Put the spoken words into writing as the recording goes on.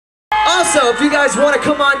Also, if you guys want to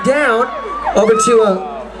come on down over to,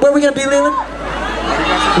 where are we going to be, Leland?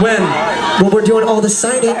 When? Well, we're doing all the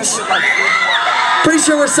signings. Pretty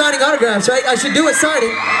sure we're signing autographs, right? I should do a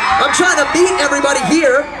signing. I'm trying to meet everybody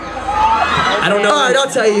here. I don't know. All right, I'll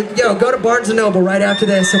tell you. Yo, go to Barnes & Noble right after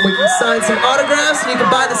this and we can sign some autographs and you can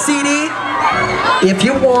buy the CD if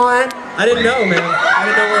you want. I didn't know, man. I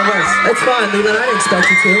didn't know where it was. It's fine, Leland. I didn't expect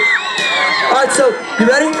you to. All right, so, you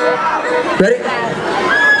ready? Ready?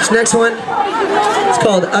 This next one, it's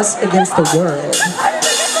called Us Against the World.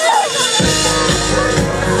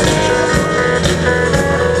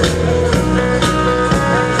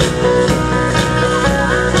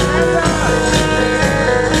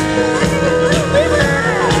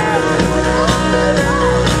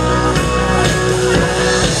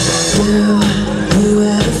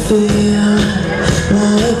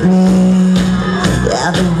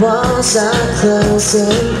 Walls are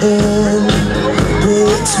closing in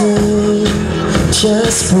between,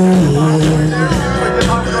 just breathe.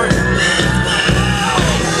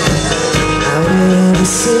 I will be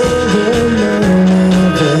single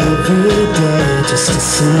moment every day just to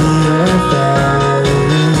see your face.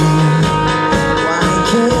 Why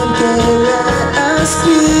can't they let us be?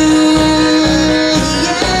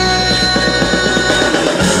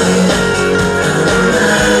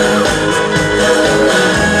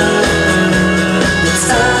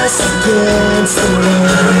 Against the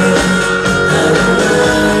world.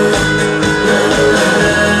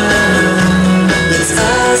 It's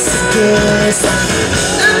us against.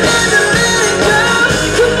 I'm never letting go.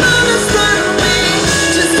 Come on, let's run away.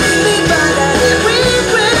 Just leave me by that and we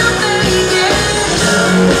will make it.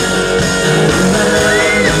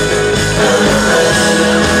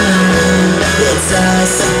 It's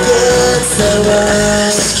us against the world.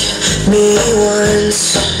 Ask me once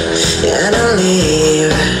and I'll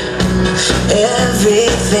leave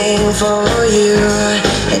everything for you,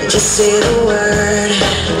 and just say the word,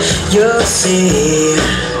 you'll see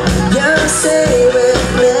with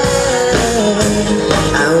me.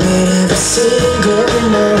 I wait every single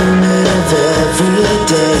moment of every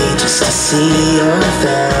day just to see your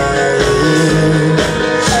face.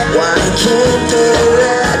 Why can't they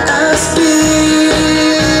let us be?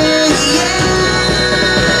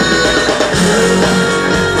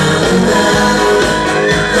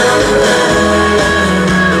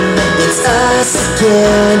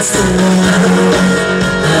 Against the world.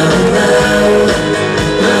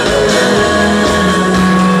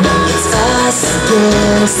 It's us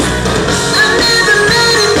against. I'm never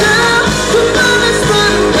letting go. Come on, let's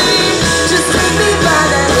run away. Just leave me by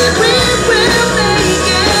that and we will make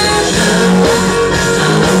it.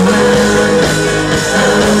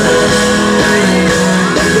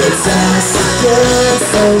 It's us against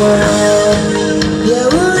the world. Yeah,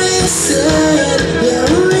 we're racing. Yeah,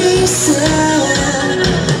 we're racing.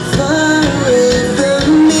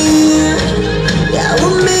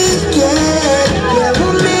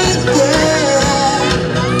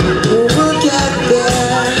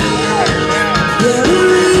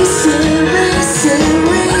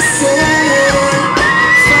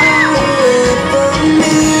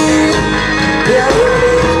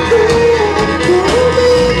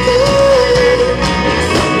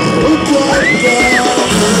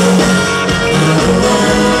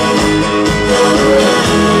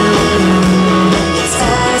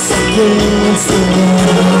 Against the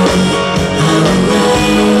world.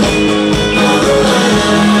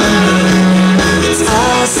 It's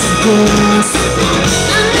us against.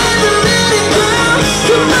 I'm never letting go.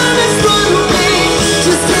 Come on, let's run away.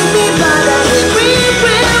 Just give me by that and we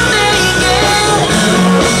will make it.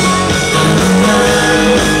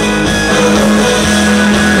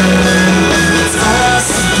 It's us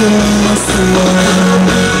against the world.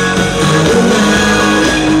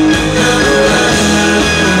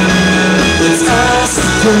 It's us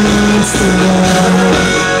against the world.